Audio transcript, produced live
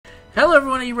Hello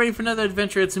everyone, are you ready for another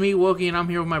adventure? It's me, Wokey, and I'm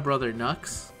here with my brother,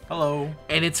 Nux. Hello.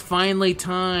 And it's finally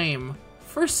time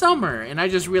for summer, and I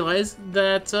just realized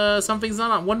that something's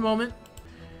not on. One moment.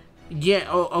 Yeah,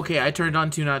 oh, okay, I turned on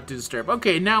Do Not Disturb.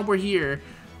 Okay, now we're here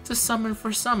to summon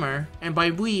for summer, and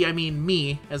by we, I mean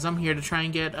me, as I'm here to try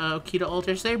and get Okita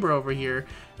Alter Saber over here,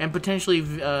 and potentially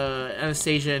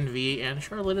Anastasia and V, and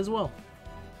Charlotte as well.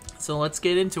 So let's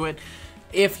get into it.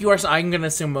 If you are, I'm gonna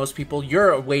assume most people,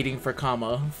 you're waiting for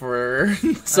Kama for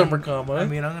Summer Kama. I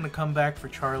mean, I'm gonna come back for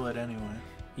Charlotte anyway.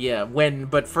 Yeah,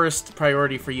 but first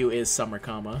priority for you is Summer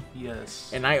Kama. Yes.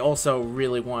 And I also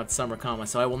really want Summer Kama,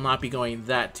 so I will not be going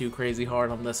that too crazy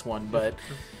hard on this one, but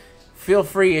feel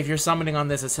free if you're summoning on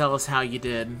this to tell us how you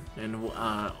did and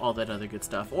all that other good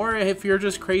stuff. Or if you're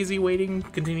just crazy waiting,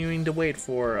 continuing to wait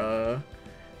for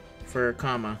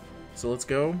Kama. So let's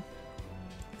go.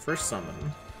 First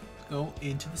summon. Go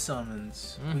into the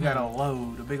summons. We got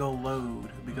a big old load,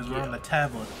 because we're on the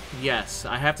tablet. Yes,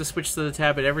 I have to switch to the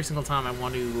tablet every single time I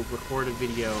want to record a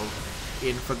video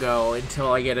in FGO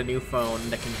until I get a new phone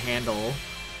that can handle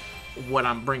what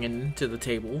I'm bringing to the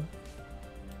table.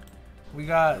 We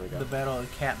got the Battle of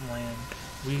Capland.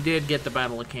 We did get the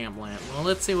Battle of Campland. Well,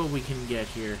 let's see what we can get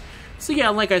here. So yeah,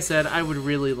 like I said, I would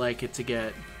really like it to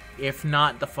get, if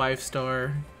not the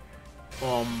 5-star,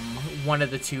 one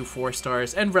of the 2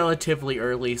 4-stars, and relatively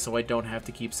early so I don't have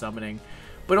to keep summoning.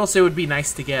 But also it would be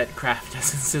nice to get craft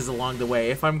essences along the way.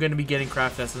 If I'm going to be getting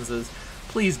craft essences,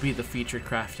 please be the featured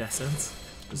craft essence.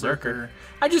 Berserker.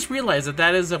 I just realized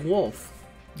that is a wolf.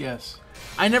 Yes.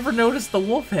 I never noticed the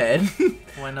wolf head.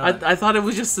 Why not? I thought it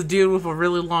was just a dude with a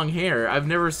really long hair. I've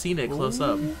never seen it close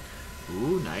up.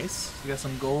 Ooh, nice. We got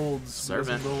some golds.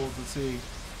 Servant. Let's see.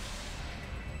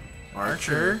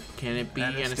 Archer. Can it be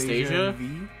Anastasia?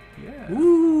 V? Yeah.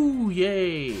 Ooh,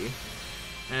 yay.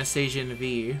 Anastasia and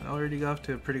V. Already got off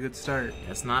to a pretty good start.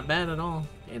 That's not bad at all.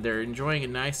 And they're enjoying a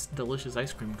nice, delicious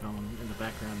ice cream cone in the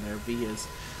background there. V is.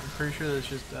 I'm pretty sure that's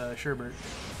just sherbet.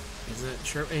 Is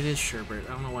it? It is sherbet.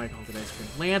 I don't know why I called it ice cream.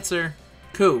 Lancer.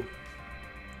 Coup.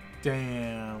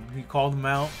 Damn. He called him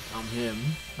out. I'm him.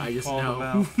 I just called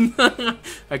know. him out.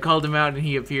 I called him out and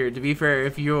he appeared. To be fair,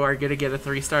 if you are going to get a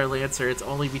 3-star Lancer, it's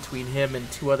only between him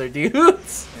and 2 other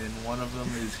dudes. And one of them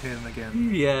is him again.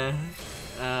 Yeah.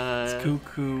 It's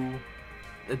Cuckoo.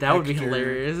 That would be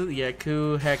hilarious. Yeah,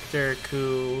 Coup, Hector,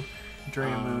 Coup,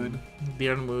 Dramood.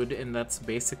 Bjornmood, and that's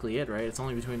basically it, right? It's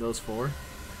only between those 4.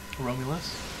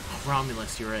 Romulus. Oh,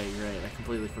 Romulus, you're right. I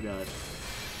completely forgot.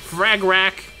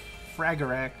 Fragrack.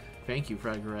 Fragarak. Thank you,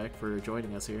 Fragrack, for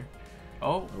joining us here.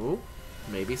 Oh. Oh,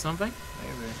 maybe something?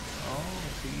 Maybe. Oh,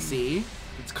 See?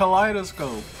 It's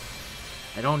Kaleidoscope.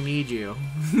 I don't need you.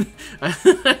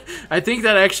 I think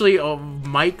that actually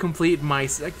might complete my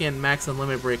second max and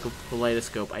limit break of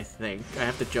Kaleidoscope, I think. I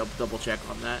have to double check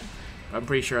on that. I'm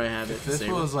pretty sure I have it. If this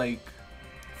was like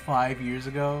 5 years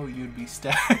ago, you'd be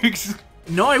stacked.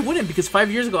 No, I wouldn't, because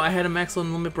 5 years ago I had a max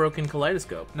and limit broken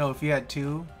Kaleidoscope. No, if you had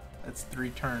 2, that's 3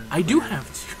 turns. I do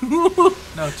have 2.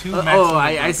 No, 2 max. Oh,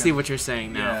 I see what you're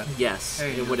saying now. Yeah. Yes,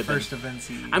 hey, it would have been. First event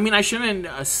CE. I mean, I shouldn't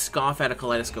scoff at a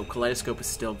Kaleidoscope. Kaleidoscope is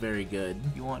still very good.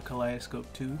 You want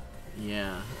Kaleidoscope 2?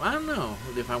 Yeah. I don't know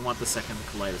if I want the second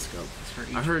Kaleidoscope. It's for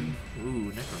I heard...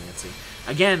 Ooh, Necromancy.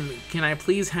 Again, can I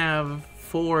please have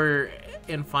 4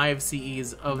 and 5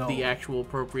 CEs of the actual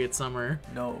appropriate summer?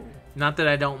 No. Not that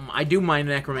I don't... I do mind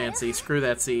Necromancy. Screw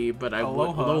that CE, but I would...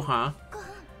 Aloha.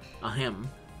 Ahem.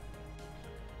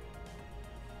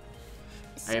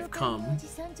 I have come.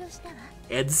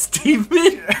 End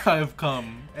statement. I have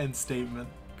come. End statement.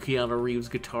 Keanu Reeves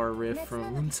guitar riff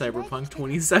from Cyberpunk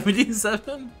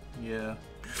 2077. Yeah.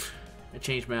 I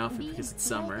changed my outfit because it's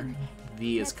summer.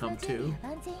 V has come too.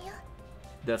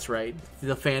 That's right.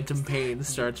 The Phantom Pain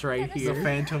starts right here. The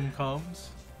Phantom comes.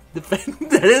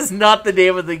 That is not the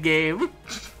name of the game.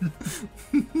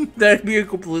 That'd be a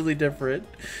completely different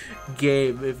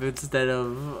game if instead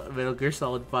of Metal Gear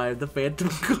Solid 5, the Phantom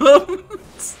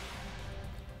comes.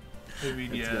 I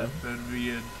mean, yeah, that'd be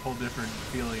a whole different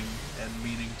feeling and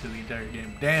meaning to the entire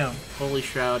game. Damn. Holy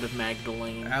Shroud of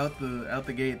Magdalene. Out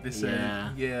the gate, this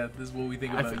yeah, this is what we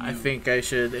think about you. I think I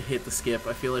should hit the skip.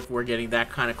 I feel like we're getting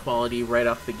that kind of quality right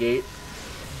off the gate.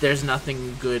 There's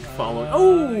nothing good following.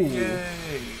 Oh! Yay!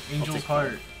 Angel's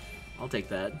Heart. I'll take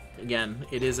that. Again,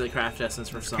 it is a craft essence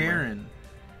for summer. Karen.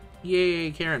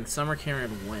 Yay, Karen. Summer Karen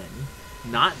when?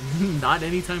 Not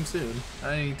anytime soon.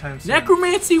 Not anytime soon.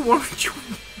 Necromancy, won't you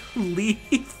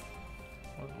leave?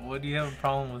 What do you have a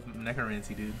problem with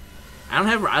Necromancy, dude?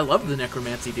 I love the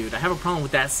necromancy dude. I have a problem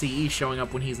with that CE showing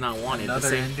up when he's not wanted.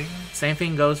 Another ending? Same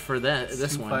thing goes for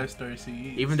this one. 5-star CEs.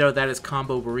 Even though that is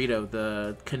Combo Burrito,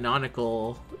 the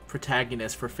canonical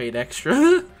protagonist for Fate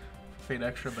Extra. Fate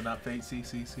Extra, but not Fate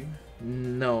CCC?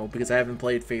 No, because I haven't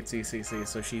played Fate CCC,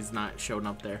 so she's not shown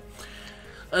up there.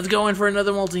 Let's go in for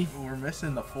another multi. We're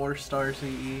missing the 4-star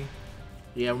CE.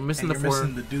 Yeah, we're missing and the you're 4.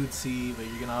 missing the dude C, but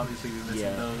you're gonna obviously be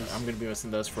missing those. I'm gonna be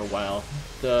missing those for a while.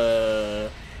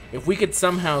 If we could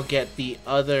somehow get the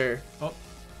other... Oh.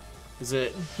 Is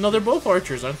it... No, they're both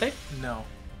archers, aren't they? No.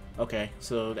 Okay,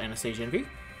 so Anastasia and V?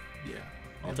 Yeah.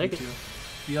 I'll take it.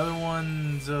 The other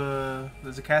one's,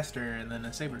 there's a caster and then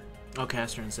a saber. Oh,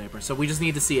 caster and saber. So we just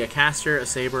need to see a caster, a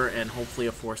saber, and hopefully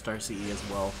a 4-star CE as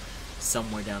well,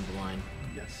 somewhere down the line.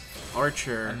 Yes.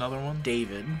 Archer. Another one?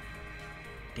 David.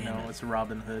 Damn no, it's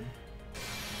Robin Hood.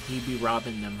 He be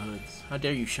robbing them hoods. How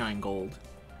dare you shine gold?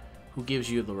 Who gives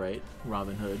you the right,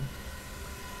 Robin Hood?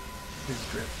 His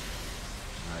drip.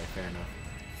 Alright, fair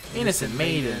enough. Innocent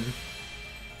Maiden.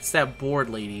 It's that bored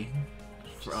lady.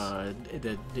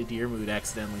 The Deer Mood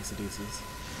accidentally seduces.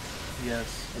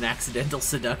 Yes. An accidental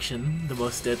seduction, the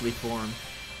most deadly form.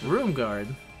 Room Guard.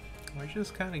 We're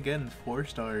just kind of getting 4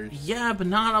 stars. Yeah, but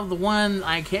not of the one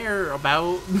I care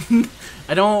about.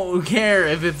 I don't care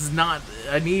if it's not.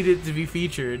 I need it to be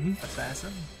featured.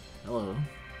 Assassin? Hello.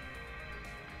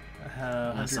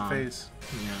 100 face.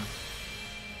 Yeah.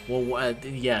 Well,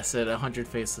 yes, at 100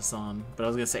 face Hassan, but I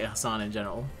was gonna say Hassan in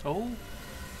general. Oh,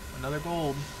 another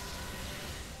gold.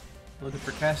 Looking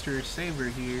for caster or saber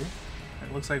here.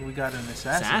 It looks like we got an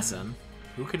assassin. Assassin?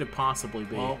 Who could it possibly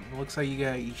be? Well, it looks like you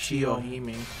got Ichio. Hime.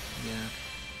 Yeah.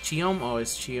 Chiom? Oh,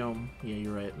 it's Chiom. Yeah,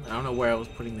 you're right. I don't know where I was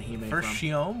putting the Hime First from.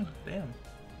 Chiom? Damn.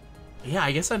 Yeah,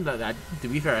 I guess to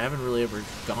be fair, I haven't really ever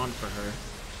gone for her.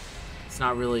 It's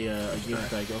not really a unit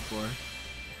that I go for.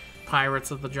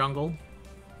 Pirates of the Jungle.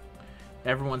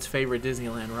 Everyone's favorite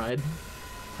Disneyland ride.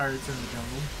 Pirates in the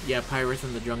Jungle. Yeah, Pirates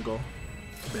in the Jungle.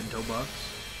 Bento box.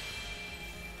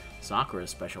 Sakura's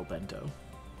special bento.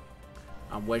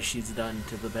 On what she's done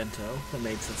to the bento that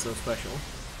makes it so special.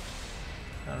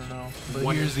 I don't know.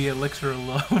 But here's the elixir of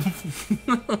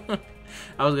love.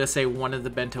 I was gonna say one of the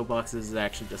bento boxes is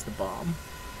actually just a bomb.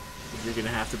 You're gonna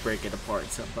have to break it apart,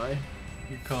 senpai.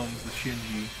 Here comes the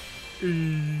Shinji.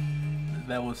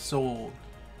 That was sold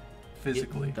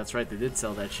physically. Yeah, that's right, they did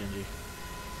sell that Shinji.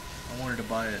 I wanted to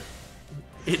buy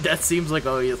it. That seems like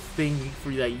a thing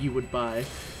for that you would buy.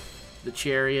 The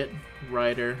Chariot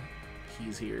Rider,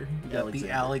 he's here. We got the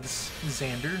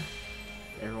Alexander.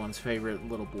 Everyone's favorite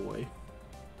little boy.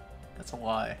 That's a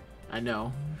lie. I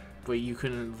know, but you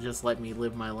couldn't just let me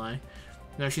live my lie.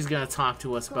 No, she's gonna talk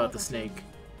to us about the snake.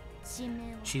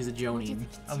 She's a Jonin.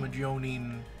 I'm a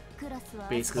Jonin.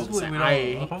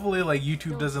 Basically, hopefully, like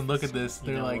YouTube doesn't look at this.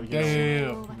 They're like,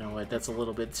 damn. You know what? That's a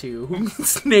little bit too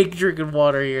snake drinking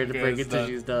water here to break it till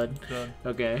she's done.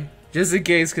 Okay, just in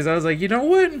case, because I was like, you know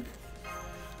what?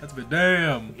 That's a bit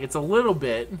damn. It's a little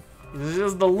bit. It's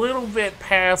just a little bit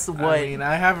past what. I mean,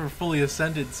 I haven't fully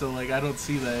ascended, so like I don't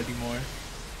see that anymore.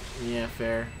 Yeah,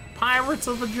 fair. Pirates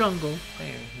of the Jungle.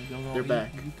 Damn, they're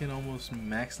back. You can almost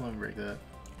max level break that.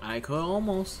 I could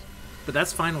almost. But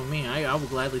that's fine with me. I will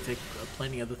gladly take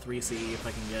plenty of the 3CE if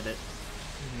I can get it.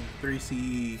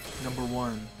 3CE, number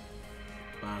 1.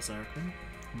 Berserker.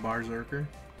 Berserker.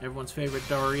 Everyone's favorite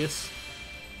Darius.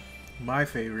 My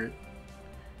favorite.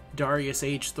 Darius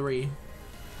H3.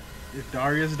 If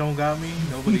Darius don't got me,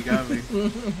 nobody got me.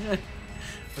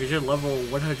 Where's your level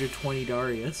 120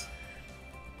 Darius?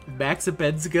 Max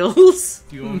ebb skills?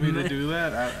 Do you want me to do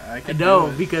that? I can No,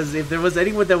 do it. because if there was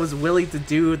anyone that was willing to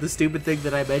do the stupid thing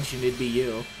that I mentioned, it'd be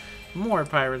you. More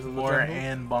Pirates of the Jungle.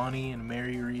 Anne Bonny and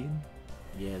Mary Reed.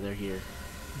 Yeah, they're here.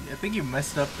 I think you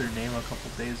messed up their name a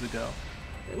couple days ago.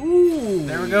 Ooh!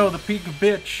 There we go, the Pink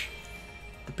Bitch.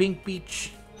 The Pink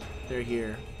Beach. They're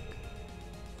here.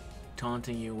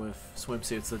 Taunting you with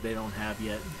swimsuits that they don't have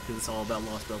yet, because it's all about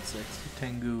Lost Belt 6.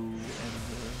 Tengu and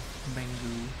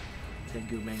Mengu.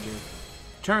 Tengu Mengu.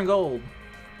 Turn gold!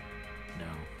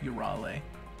 No. Urale.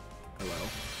 Hello.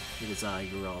 It is I,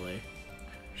 Urale.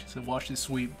 She said, watch this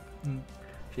sweep.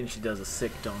 She does a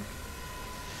sick dunk.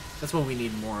 That's what we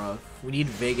need more of. We need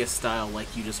Vegas style,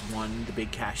 like you just won the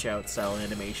big cash out style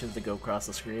animations that go across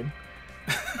the screen.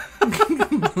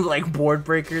 Like board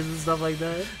breakers and stuff like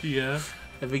that. Yeah.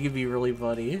 I think it'd be really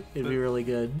funny. It'd be really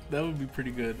good. That would be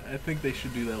pretty good. I think they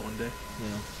should do that one day.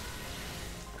 Yeah.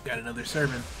 Got another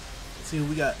sermon. Let's see what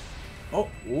we got. Oh,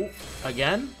 ooh.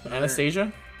 Again?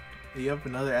 Anastasia? Yep,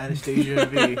 another Anastasia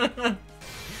V.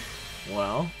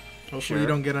 Well, Hopefully Sure. you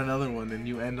don't get another one and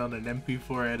you end on an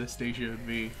MP4 Anastasia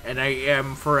V. And I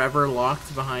am forever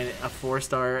locked behind a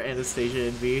 4-star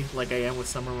Anastasia NV, like I am with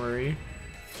Summer Marie.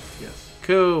 Yes.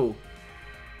 Cool.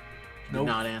 Did Nope.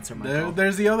 not answer my call.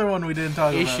 There's the other one we didn't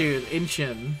talk Issued.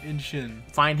 Inshin. about. Inshin.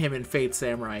 Find him in Fate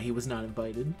Samurai. He was not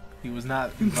invited. He was not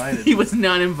invited. He was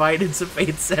not invited to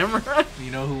Fate Samurai.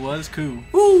 You know who was? Ku.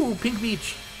 Ooh, Pink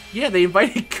Beach. Yeah, they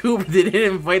invited Ku, but they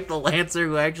didn't invite the Lancer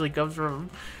who actually comes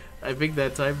from, I think,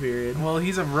 that time period. Well,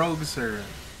 he's a rogue servant.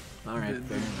 Alright,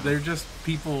 fair enough. They're just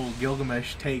people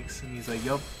Gilgamesh takes, and he's like,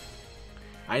 yup.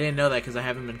 I didn't know that because I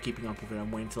haven't been keeping up with it.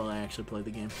 I'm waiting until I actually play the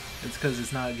game. It's because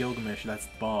it's not Gilgamesh, that's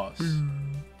the boss.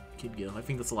 Kid Gil. I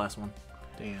think that's the last one.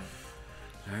 Damn.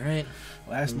 Alright.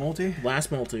 Last multi?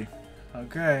 Last multi.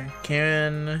 Okay.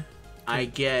 Can I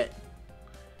get...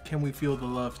 Can we feel the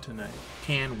love tonight?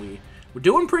 Can we? We're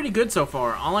doing pretty good so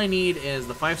far. All I need is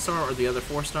the 5-star or the other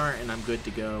 4-star, and I'm good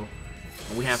to go.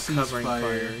 And we have covering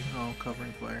fire. Oh,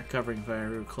 covering fire. Covering fire.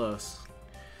 We're close.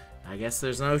 I guess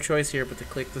there's no choice here but to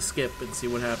click the skip and see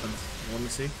what happens. Let me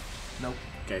see. Nope.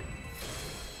 Okay.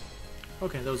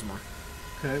 Okay, those more.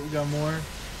 Okay, we got more.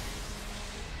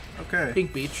 Okay.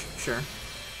 Pink Beach, sure.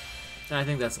 And I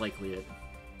think that's likely it.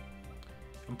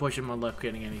 I'm pushing my luck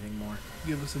getting anything more.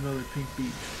 Give us another pink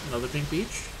beach. Another Pink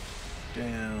Beach?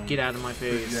 Damn. Get out of my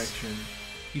face. Projection.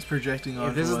 He's projecting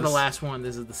onto If this is us. the last one,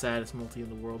 this is the saddest multi in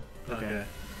the world. Okay.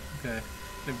 Okay.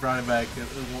 They brought it back.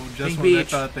 Just Pink when I Beach.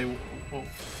 thought they... Oh,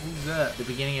 who's that? The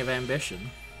beginning of Ambition.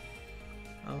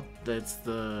 Oh. That's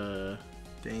the...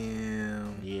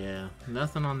 Damn. Yeah,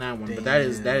 nothing on that one, but that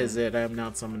is it. I'm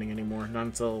not summoning anymore, not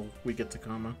until we get to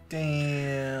Kama.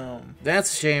 Damn.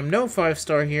 That's a shame. No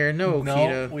 5-star here, no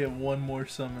Okita. No, we have one more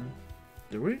summon.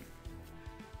 Do we?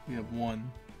 We have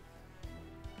one.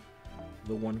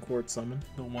 The 1-quart summon?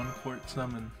 The 1-quart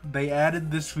summon. They added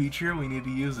this feature, we need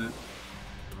to use it.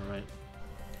 Alright.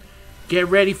 Get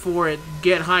ready for it.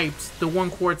 Get hyped. The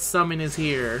 1-quart summon is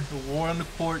here. The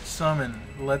 1-quart summon.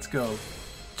 Let's go.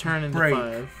 Turn into Break.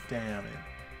 5. Damn it.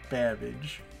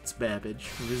 Babbage. It's Babbage.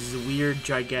 This is a weird,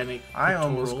 gigantic I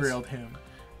almost pectorals. grilled him.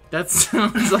 That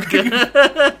sounds like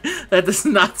a... That does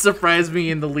not surprise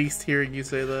me in the least hearing you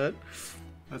say that.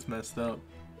 That's messed up.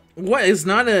 What? It's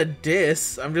not a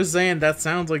diss. I'm just saying that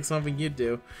sounds like something you'd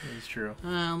do. It's true.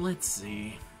 Let's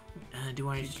see. Do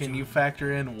I... Can you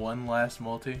factor in one last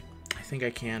multi? I think I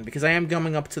can, because I am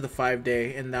coming up to the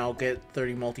 5-day, and I'll get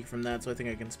 30 multi from that, so I think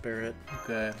I can spare it.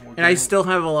 Okay. And I still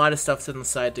have a lot of stuff to the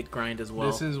side to grind as well.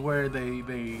 This is where they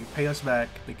pay us back.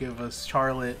 They give us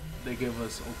Charlotte. They give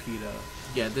us Okita.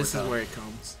 Yeah, this is where it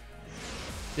comes.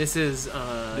 This is,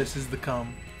 This is the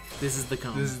cum. This is the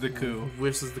cum. This is the coup.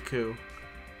 This is the coup.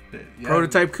 Yeah.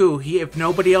 Prototype Coup. If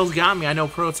nobody else got me, I know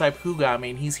Prototype Coup got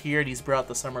me, and he's here, and he's brought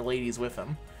the summer ladies with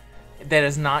him. That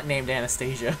is not named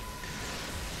Anastasia.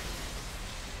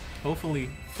 Hopefully,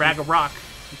 Fraggle Rock.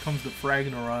 becomes the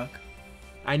Fragnarok.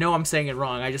 I know I'm saying it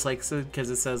wrong. I just like because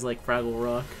it says like Fraggle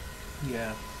Rock.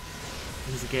 Yeah.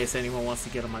 Just in case anyone wants to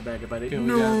get on my back about it. Okay, we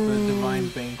got the Divine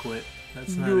Banquet.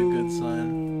 That's not a good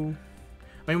sign.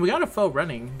 I mean, we got a foe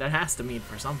running. That has to mean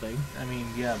for something. I mean,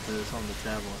 yeah, but it's on the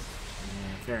tablet.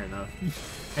 Yeah, fair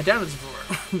enough. I doubt it's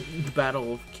for the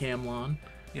Battle of Camlon.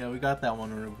 Yeah, we got that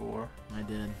one before. I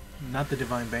did. Not the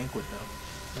Divine Banquet,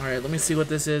 though. Alright, let me see what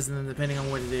this is, and then depending on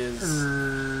what it is...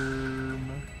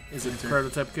 Is it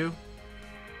Prototype Coup?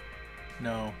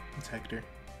 No, it's Hector.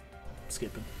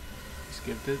 Skipping.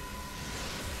 Skipped it.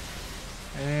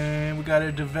 And we got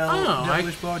a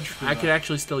Devilish Bodge. I could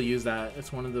actually still use that.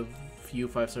 It's one of the few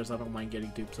 5-stars I don't mind getting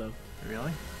dupes of.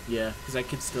 Really? Yeah, because I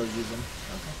could still use them.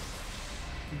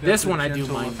 Okay. This one I do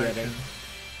mind getting.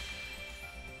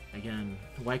 Again,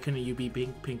 why couldn't you be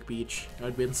Pink Beach?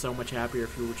 I'd been so much happier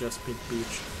if you were just Pink Beach.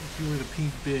 If you were the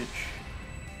pink bitch.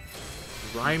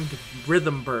 Rhymed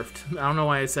rhythm birthed. I don't know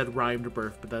why I said rhymed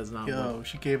birth, but that's not Yo,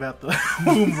 she gave out the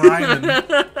womb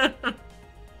rhyming.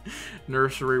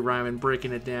 Nursery rhyming,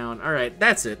 breaking it down. Alright,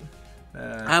 that's it.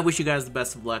 I wish you guys the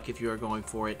best of luck if you are going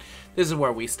for it. This is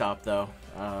where we stop, though,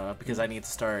 because I need to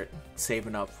start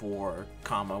saving up for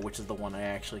Kama, which is the one I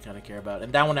actually kind of care about.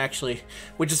 And that one actually,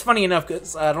 which is funny enough,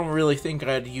 because I don't really think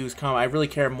I'd use Kama. I really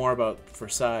care more about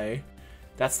Versailles.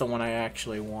 That's the one I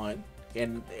actually want.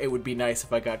 And it would be nice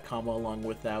if I got Kama along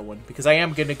with that one, because I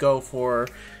am going to go for...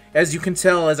 As you can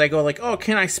tell, as I go like, oh,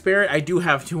 can I spare it? I do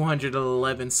have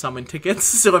 211 summon tickets,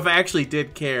 so if I actually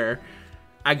did care...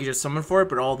 I could just summon for it,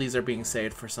 but all these are being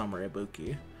saved for Summer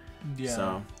Ibuki. Yeah.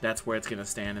 So that's where it's going to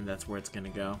stand, and that's where it's going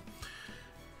to go.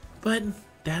 But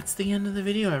that's the end of the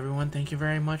video, everyone. Thank you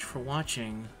very much for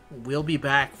watching. We'll be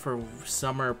back for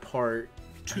Summer Part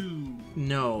 2.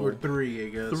 No. Or 3, I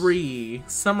guess. 3.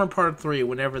 Summer Part 3,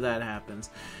 whenever that happens.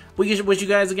 We wish you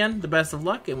guys, again, the best of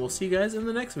luck, and we'll see you guys in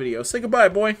the next video. Say goodbye,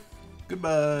 boy.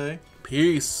 Goodbye.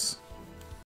 Peace.